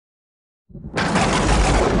Hi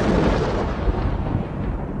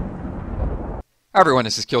everyone,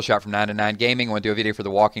 this is Killshot from 9 to 9 Gaming. I want to do a video for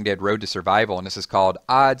The Walking Dead Road to Survival, and this is called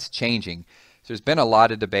Odds Changing. So there's been a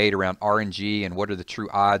lot of debate around RNG and what are the true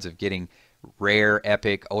odds of getting rare,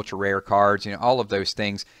 epic, ultra rare cards, all of those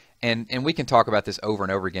things. And we can talk about this over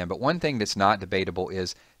and over again, but one thing that's not debatable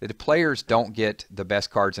is that if players don't get the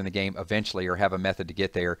best cards in the game eventually or have a method to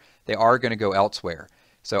get there, they are going to go elsewhere.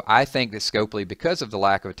 So I think that Scopely, because of the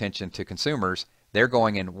lack of attention to consumers, they're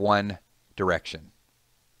going in one direction.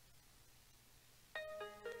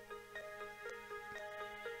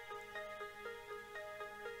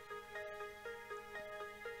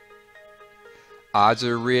 Odds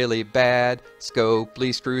are really bad,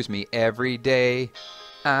 Scopely screws me every day.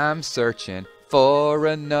 I'm searching for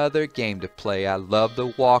another game to play. I love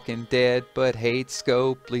The Walking Dead, but hate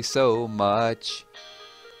Scopely so much.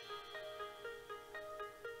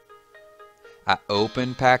 I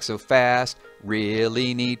open packs so fast,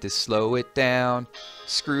 really need to slow it down.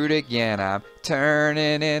 Screwed again, I'm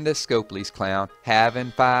turning into Scopely's clown.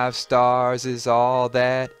 Having 5 stars is all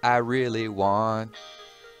that I really want.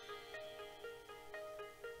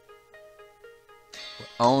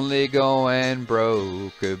 Only going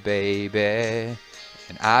broke, baby,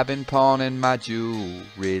 and I've been pawning my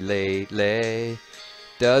jewelry lately.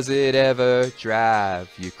 Does it ever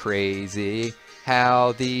drive you crazy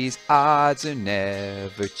how these odds are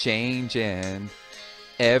never changing?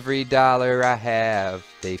 Every dollar I have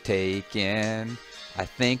they've taken. I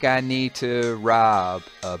think I need to rob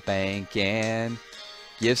a bank and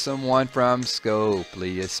give someone from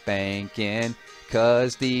Scopely a spanking.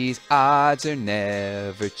 'Cause these odds are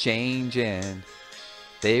never changing.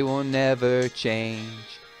 They will never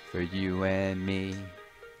change for you and me.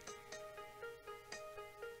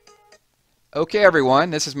 Okay everyone,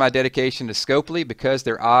 this is my dedication to Scopely because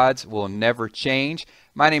their odds will never change.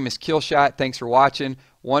 My name is Killshot. Thanks for watching.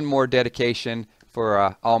 One more dedication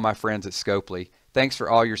for all my friends at Scopely. Thanks for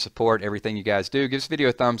all your support, everything you guys do. Give this video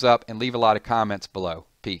a thumbs up and leave a lot of comments below.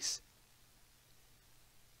 Peace.